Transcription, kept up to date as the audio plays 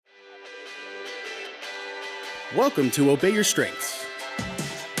Welcome to Obey Your Strengths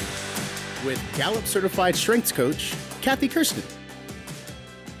with Gallup Certified Strengths Coach, Kathy Kirsten.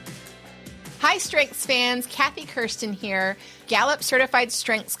 Hi, Strengths fans. Kathy Kirsten here, Gallup Certified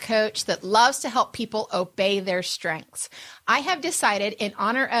Strengths Coach that loves to help people obey their strengths. I have decided in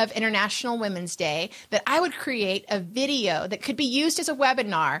honor of International Women's Day that I would create a video that could be used as a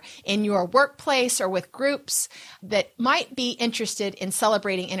webinar in your workplace or with groups that might be interested in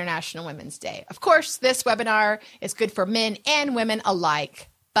celebrating International Women's Day. Of course, this webinar is good for men and women alike,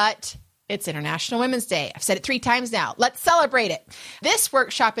 but it's International Women's Day. I've said it 3 times now. Let's celebrate it. This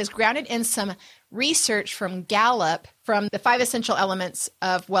workshop is grounded in some research from Gallup from the 5 essential elements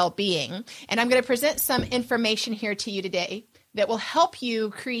of well-being. And I'm going to present some information here to you today that will help you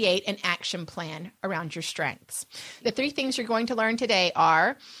create an action plan around your strengths. The 3 things you're going to learn today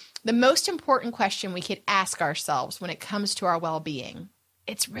are the most important question we could ask ourselves when it comes to our well-being.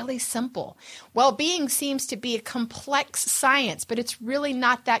 It's really simple. Well-being seems to be a complex science, but it's really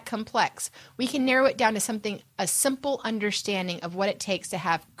not that complex. We can narrow it down to a simple understanding of what it takes to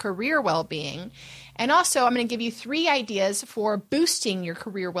have career well-being. And also, I'm going to give you 3 ideas for boosting your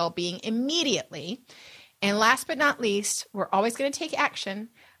career well-being immediately. And last but not least, we're always going to take action.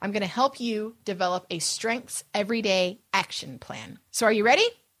 I'm going to help you develop a strengths everyday action plan. So are you ready?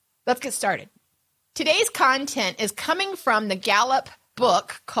 Let's get started. Today's content is coming from the Gallup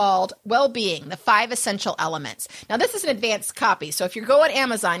book called Well-Being, the 5 Essential Elements. Now, this is an advanced copy, so if you go on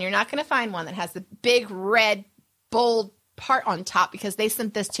Amazon, you're not going to find one that has the big red, bold part on top because they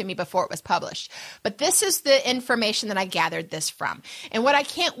sent this to me before it was published. But this is the information that I gathered this from. And what I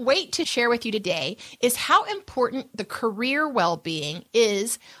can't wait to share with you today is how important the career well-being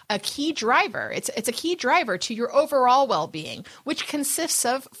is a key driver. It's a key driver to your overall well-being, which consists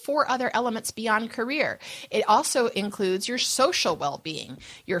of 4 other elements beyond career. It also includes your social well-being,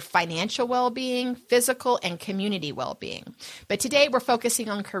 your financial well-being, physical and community well-being. But today we're focusing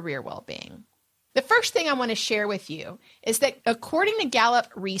on career well-being. The first thing I want to share with you is that according to Gallup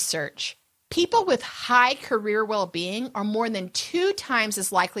research, people with high career well-being are more than 2 times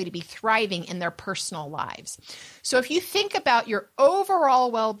as likely to be thriving in their personal lives. So if you think about your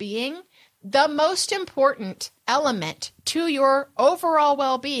overall well-being, the most important element to your overall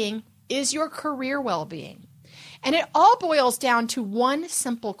well-being is your career well-being. And it all boils down to one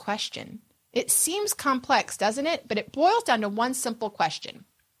simple question. It seems complex, doesn't it? But it boils down to one simple question.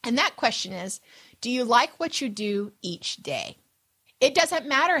 And that question is, do you like what you do each day? It doesn't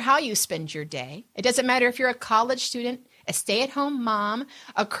matter how you spend your day. It doesn't matter if you're a college student, a stay-at-home mom,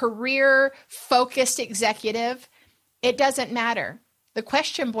 a career-focused executive. It doesn't matter. The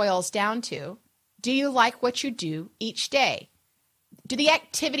question boils down to, do you like what you do each day? Do the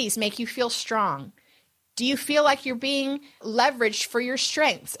activities make you feel strong? Do you feel like you're being leveraged for your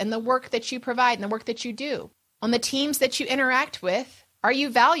strengths and the work that you provide and the work that you do? On the teams that you interact with, are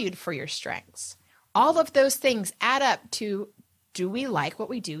you valued for your strengths? All of those things add up to, do we like what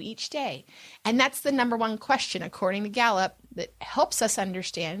we do each day? And that's the number one question, according to Gallup, that helps us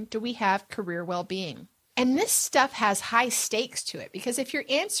understand, do we have career well-being? And this stuff has high stakes to it, because if you're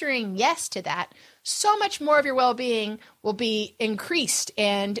answering yes to that, so much more of your well-being will be increased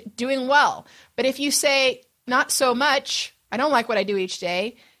and doing well. But if you say, not so much, I don't like what I do each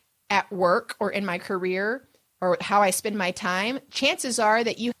day at work or in my career, or how I spend my time, chances are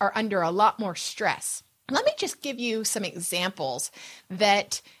that you are under a lot more stress. Let me just give you some examples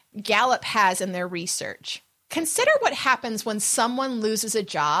that Gallup has in their research. Consider what happens when someone loses a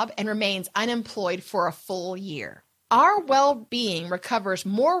job and remains unemployed for a full year. Our well-being recovers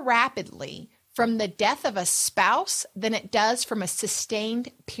more rapidly from the death of a spouse than it does from a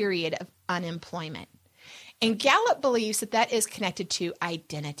sustained period of unemployment. And Gallup believes that that is connected to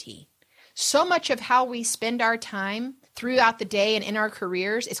identity. So much of how we spend our time throughout the day and in our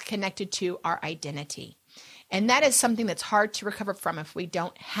careers is connected to our identity. And that is something that's hard to recover from if we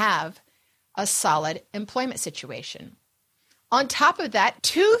don't have a solid employment situation. On top of that,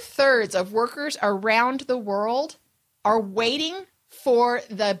 2/3 of workers around the world are waiting for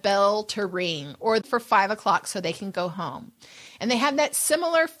the bell to ring or for 5 o'clock so they can go home. And they have that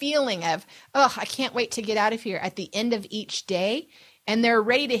similar feeling of, oh, I can't wait to get out of here at the end of each day. And they're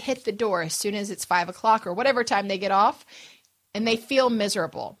ready to hit the door as soon as it's 5 o'clock or whatever time they get off, and they feel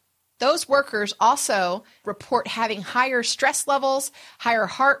miserable. Those workers also report having higher stress levels, higher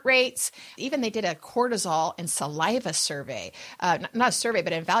heart rates. Even they did a cortisol and saliva survey, not a survey,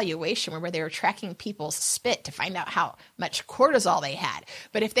 but an evaluation where they were tracking people's spit to find out how much cortisol they had.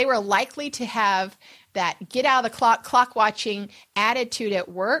 But if they were likely to have that get out of the clock watching attitude at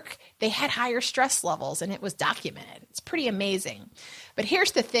work, they had higher stress levels, and it was documented. It's pretty amazing. But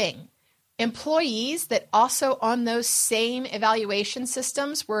here's the thing. Employees that also on those same evaluation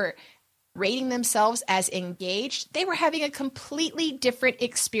systems were rating themselves as engaged, they were having a completely different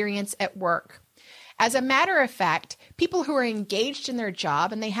experience at work. As a matter of fact, people who are engaged in their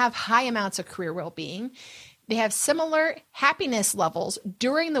job and they have high amounts of career well-being, they have similar happiness levels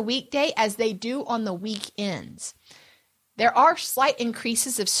during the weekday as they do on the weekends. There are slight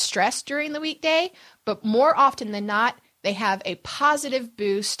increases of stress during the weekday, but more often than not, they have a positive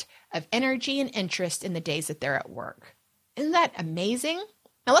boost of energy and interest in the days that they're at work. Isn't that amazing?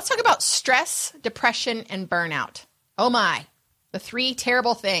 Now let's talk about stress, depression, and burnout. Oh my, the three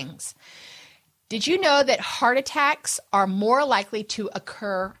terrible things. Did you know that heart attacks are more likely to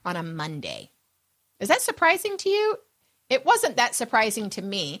occur on a Monday? Is that surprising to you? It wasn't that surprising to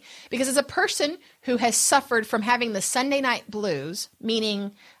me because as a person who has suffered from having the Sunday night blues,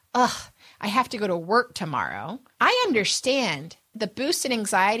 meaning, I have to go to work tomorrow, I understand the boost in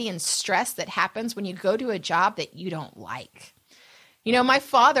anxiety and stress that happens when you go to a job that you don't like. You know, my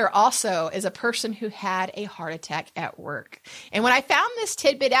father also is a person who had a heart attack at work. And when I found this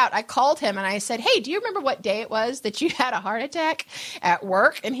tidbit out, I called him and I said, hey, do you remember what day it was that you had a heart attack at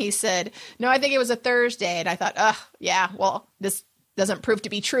work? And he said, no, I think it was a Thursday. And I thought, yeah, well, this doesn't prove to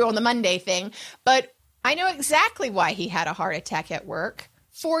be true on the Monday thing. But I know exactly why he had a heart attack at work.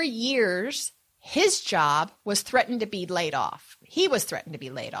 For years, his job was threatened to be laid off. He was threatened to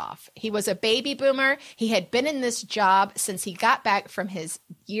be laid off. He was a baby boomer. He had been in this job since he got back from his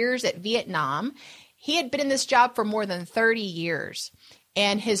years at Vietnam. He had been in this job for more than 30 years.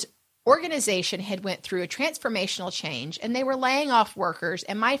 And his organization had went through a transformational change, and they were laying off workers.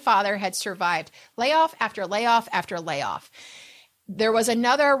 And my father had survived layoff after layoff after layoff. There was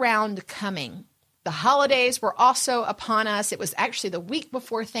another round coming. The holidays were also upon us. It was actually the week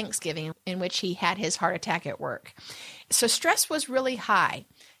before Thanksgiving in which he had his heart attack at work. So stress was really high.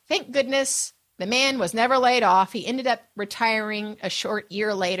 Thank goodness the man was never laid off. He ended up retiring a short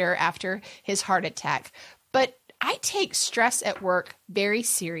year later after his heart attack. But I take stress at work very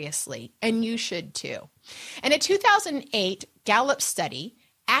seriously, and you should too. In a 2008 Gallup study,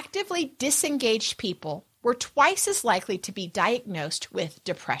 actively disengaged people were twice as likely to be diagnosed with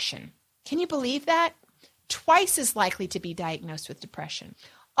depression. Can you believe that? Twice as likely to be diagnosed with depression.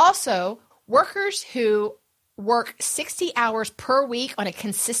 Also, workers who work 60 hours per week on a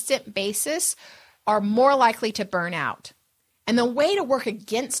consistent basis are more likely to burn out. And the way to work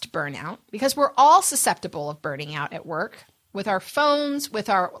against burnout, because we're all susceptible of burning out at work, with our phones, with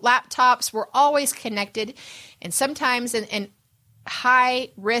our laptops, we're always connected. And sometimes in high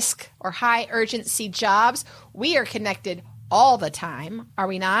risk or high urgency jobs, we are connected all the time, are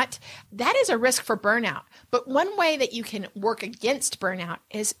we not? That is a risk for burnout. But one way that you can work against burnout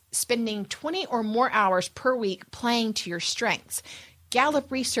is spending 20 or more hours per week playing to your strengths.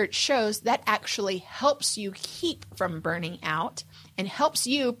 Gallup research shows that actually helps you keep from burning out and helps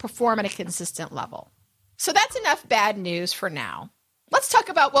you perform at a consistent level. So that's enough bad news for now. Let's talk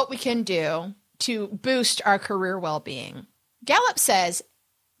about what we can do to boost our career well-being. Gallup says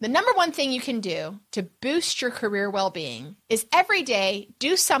the number one thing you can do to boost your career well-being is every day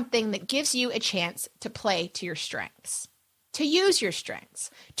do something that gives you a chance to play to your strengths, to use your strengths,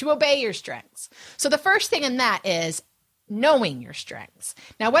 to obey your strengths. So the first thing in that is knowing your strengths.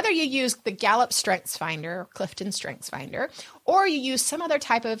 Now, whether you use the Gallup Strengths Finder, or Clifton Strengths Finder, or you use some other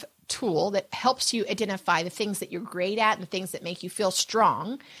type of tool that helps you identify the things that you're great at and the things that make you feel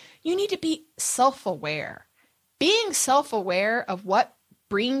strong, you need to be self-aware. Being self-aware of what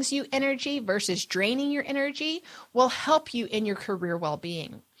brings you energy versus draining your energy will help you in your career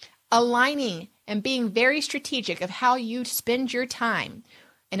well-being. Aligning and being very strategic of how you spend your time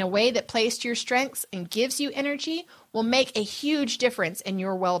in a way that plays to your strengths and gives you energy will make a huge difference in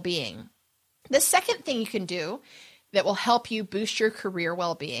your well-being. The second thing you can do that will help you boost your career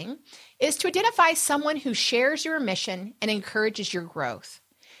well-being is to identify someone who shares your mission and encourages your growth.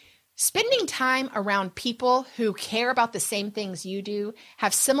 Spending time around people who care about the same things you do,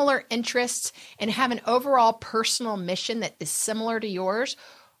 have similar interests, and have an overall personal mission that is similar to yours,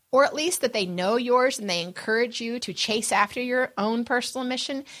 or at least that they know yours and they encourage you to chase after your own personal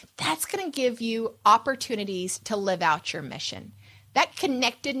mission, that's going to give you opportunities to live out your mission. That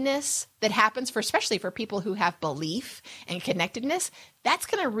connectedness that happens especially for people who have belief and connectedness, that's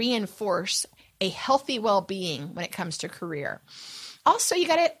going to reinforce a healthy well-being when it comes to career. Also, you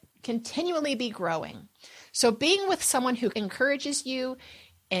got to continually be growing. So being with someone who encourages you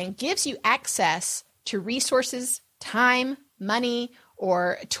and gives you access to resources, time, money,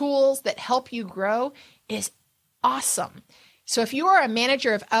 or tools that help you grow is awesome. So if you are a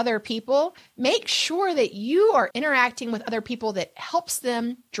manager of other people, make sure that you are interacting with other people that helps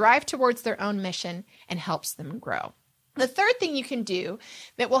them drive towards their own mission and helps them grow. The third thing you can do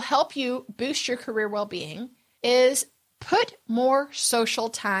that will help you boost your career well-being is put more social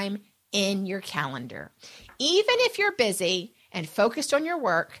time in your calendar. Even if you're busy and focused on your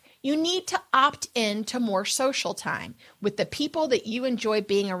work, you need to opt in to more social time with the people that you enjoy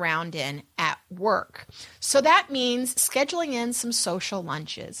being around in at work. So that means scheduling in some social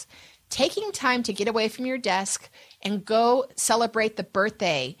lunches, taking time to get away from your desk and go celebrate the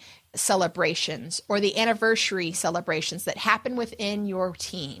birthday celebrations or the anniversary celebrations that happen within your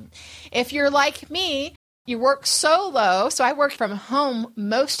team. If you're like me, you work solo, so I work from home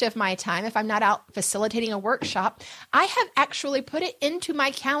most of my time. If I'm not out facilitating a workshop, I have actually put it into my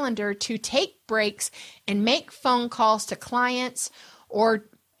calendar to take breaks and make phone calls to clients or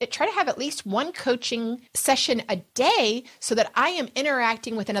try to have at least one coaching session a day so that I am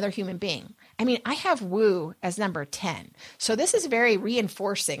interacting with another human being. I mean, I have woo as number 10. So this is very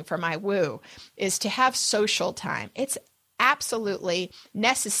reinforcing for my woo, is to have social time. It's absolutely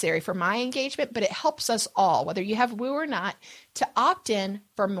necessary for my engagement, but it helps us all, whether you have woo or not, to opt in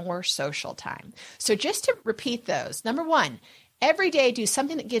for more social time. So just to repeat those, number 1, every day do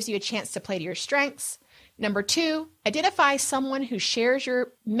something that gives you a chance to play to your strengths. Number 2, identify someone who shares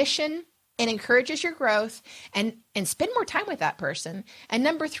your mission and encourages your growth and spend more time with that person. And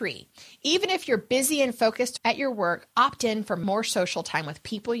number 3, even if you're busy and focused at your work, opt in for more social time with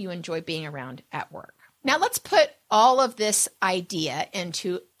people you enjoy being around at work. Now let's put all of this idea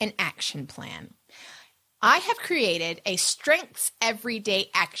into an action plan. I have created a strengths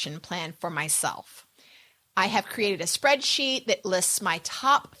everyday action plan for myself. I have created a spreadsheet that lists my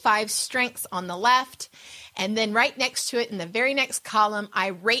top 5 strengths on the left. And then right next to it in the very next column, I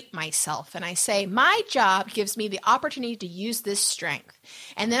rate myself and I say, my job gives me the opportunity to use this strength.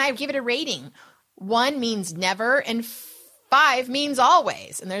 And then I give it a rating. 1 means never and 5 means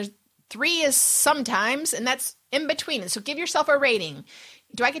always. And there's 3 is sometimes, and that's in between. And so give yourself a rating.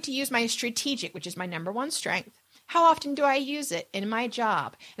 Do I get to use my strategic, which is my number 1 strength? How often do I use it in my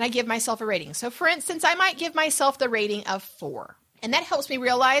job? And I give myself a rating. So for instance, I might give myself the rating of 4. And that helps me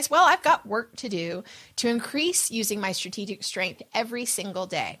realize, well, I've got work to do to increase using my strategic strength every single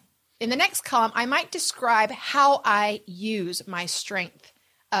day. In the next column, I might describe how I use my strength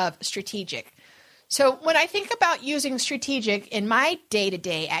of strategic. So when I think about using strategic in my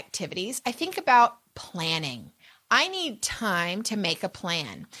day-to-day activities, I think about planning. I need time to make a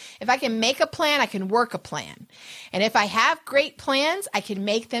plan. If I can make a plan, I can work a plan. And if I have great plans, I can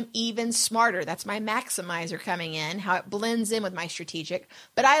make them even smarter. That's my maximizer coming in, how it blends in with my strategic.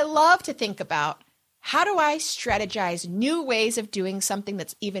 But I love to think about, how do I strategize new ways of doing something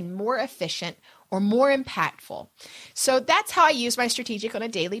that's even more efficient or more impactful? So that's how I use my strategic on a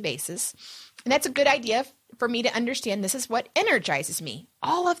daily basis. And that's a good idea for me to understand this is what energizes me.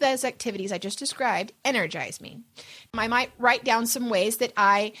 All of those activities I just described energize me. I might write down some ways that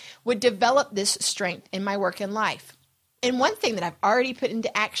I would develop this strength in my work and life. And one thing that I've already put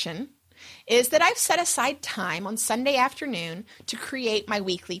into action is that I've set aside time on Sunday afternoon to create my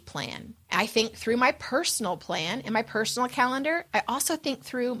weekly plan. I think through my personal plan and my personal calendar. I also think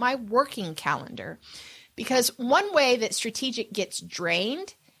through my working calendar. Because one way that strategic gets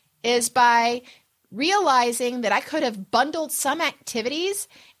drained is by realizing that I could have bundled some activities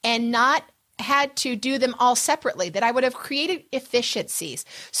and not had to do them all separately, that I would have created efficiencies.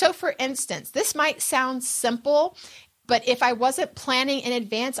 So for instance, this might sound simple, but if I wasn't planning in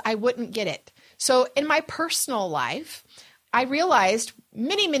advance, I wouldn't get it. So in my personal life, I realized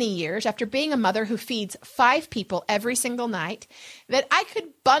many, many years after being a mother who feeds 5 people every single night, that I could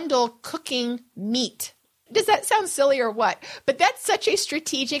bundle cooking meat. Does that sound silly or what? But that's such a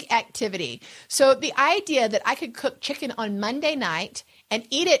strategic activity. So the idea that I could cook chicken on Monday night and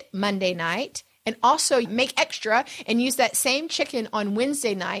eat it Monday night and also make extra and use that same chicken on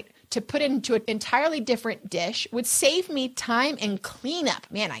Wednesday night to put into an entirely different dish would save me time and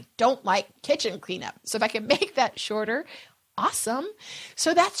cleanup. Man, I don't like kitchen cleanup. So if I can make that shorter, awesome.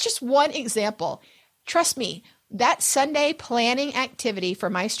 So that's just one example. Trust me, that Sunday planning activity for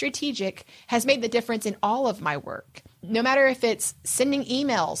my strategic has made the difference in all of my work. No matter if it's sending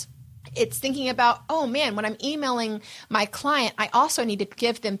emails, it's thinking about, oh man, when I'm emailing my client, I also need to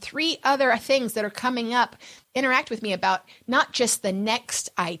give them 3 other things that are coming up, interact with me about not just the next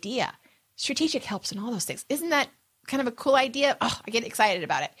idea. Strategic helps in all those things. Isn't that kind of a cool idea? Oh, I get excited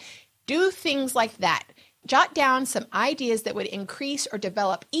about it. Do things like that. Jot down some ideas that would increase or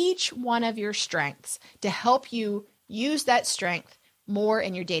develop each one of your strengths to help you use that strength more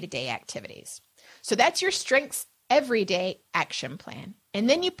in your day-to-day activities. So that's your strengths everyday action plan. And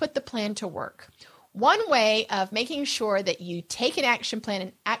then you put the plan to work. One way of making sure that you take an action plan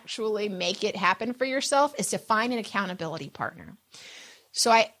and actually make it happen for yourself is to find an accountability partner.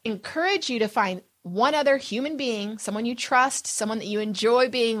 So I encourage you to find one other human being, someone you trust, someone that you enjoy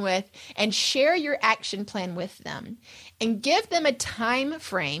being with, and share your action plan with them. And give them a time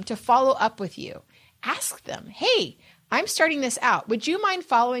frame to follow up with you. Ask them, hey, I'm starting this out. Would you mind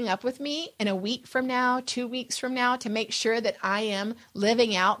following up with me in a week from now, 2 weeks from now, to make sure that I am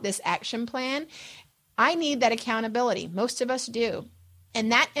living out this action plan? I need that accountability. Most of us do.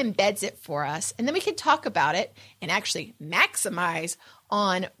 And that embeds it for us. And then we can talk about it and actually maximize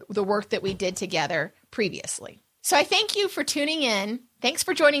on the work that we did together previously. So I thank you for tuning in. Thanks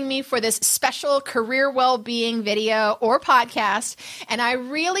for joining me for this special career well-being video or podcast. And I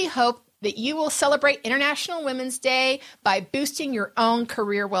really hope that you will celebrate International Women's Day by boosting your own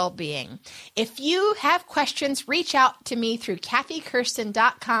career well-being. If you have questions, reach out to me through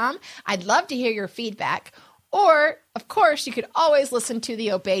KathyKirsten.com. I'd love to hear your feedback. Or, of course, you could always listen to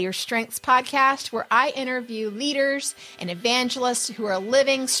the Obey Your Strengths podcast, where I interview leaders and evangelists who are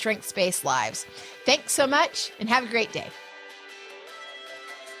living strengths-based lives. Thanks so much, and have a great day.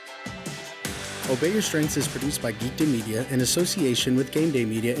 Obey Your Strengths is produced by Geekdom Media in association with Game Day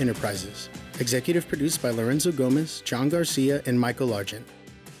Media Enterprises. Executive produced by Lorenzo Gomez, John Garcia, and Michael Argent.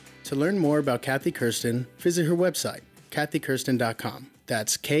 To learn more about Kathy Kirsten, visit her website, KathyKirsten.com.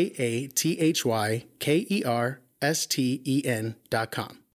 That's KathyKersten.com.